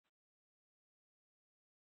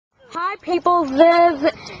Hi people,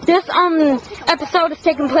 this episode is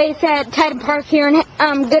taking place at Tyden Park here in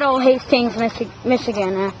good old Hastings,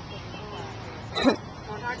 Michigan.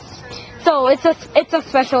 So it's a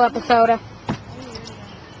special episode.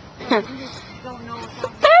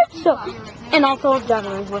 And also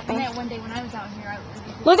Devin is with me.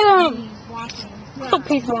 Look at him. So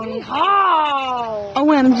peaceful. Oh,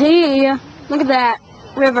 OMG! Look at that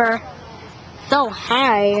river. So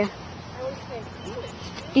high.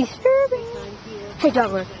 Disturbing. Hey,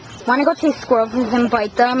 Douglas, wanna go chase squirrels and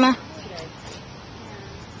bite them?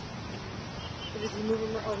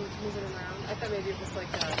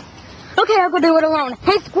 Okay, I'll go do it alone.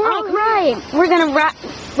 Hey, squirrel! Alright, we're gonna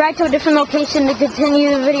ride to a different location to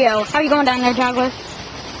continue the video. How are you going down there, Douglas?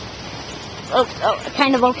 Oh,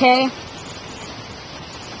 kind of okay.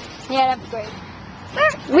 Yeah, that's great. I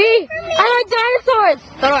like dinosaurs!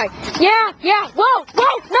 So do I. Yeah, whoa, no,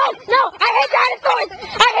 I hate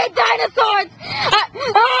dinosaurs!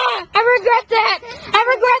 I regret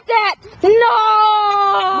that! No!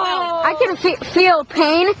 I can feel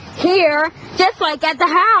pain here, just like at the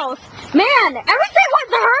house. Man, everything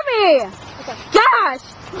wants to hurt me! Okay. Gosh!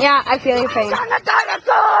 Yeah, I feel your pain. The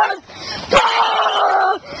dinosaurs!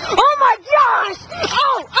 Oh my gosh!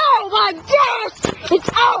 Oh my gosh! It's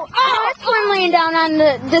that's one laying down on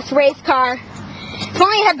this race car. If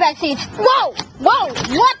only it had back seats. Whoa!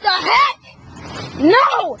 What the heck?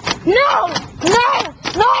 No!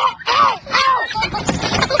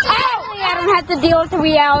 Ow! I don't have to deal with the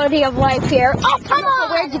reality of life here. Oh, come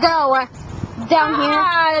on! Where'd you go? Down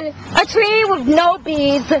here. A tree with no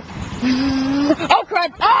bees. Oh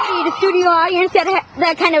crud! The studio audience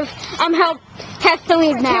that kind of help has to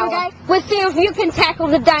leave now. Let's see if you can tackle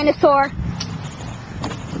the dinosaur.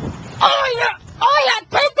 Oh yeah!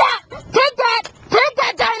 Take that, Dino! Take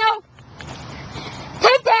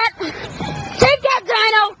that,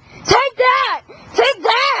 Dino!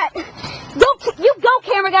 Take that! Go,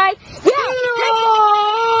 camera guy! Yeah!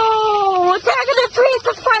 No! Attacking the trees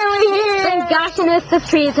is finally here! Thank gosh, this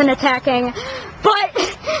tree isn't attacking. But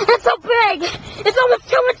it's so big! It's almost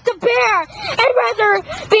too much to bear! I'd rather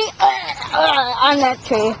be on that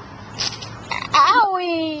tree.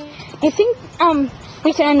 Owie! You think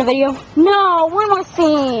we should end the video? No, one more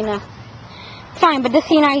scene. Fine, but this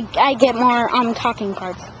scene I get more talking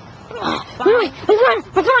parts. Wait, which one?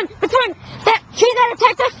 That tree that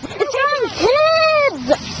attacked us? It's chasing kids!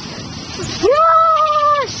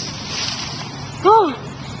 Gosh! Oh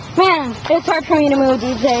man, it's hard for me to move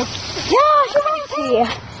these days. Gosh,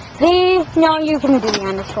 no, you can do the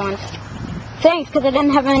end this one. Thanks, because I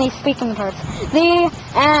didn't have any speaking parts. The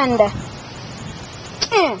end.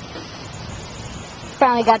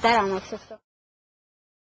 Finally got that on the system.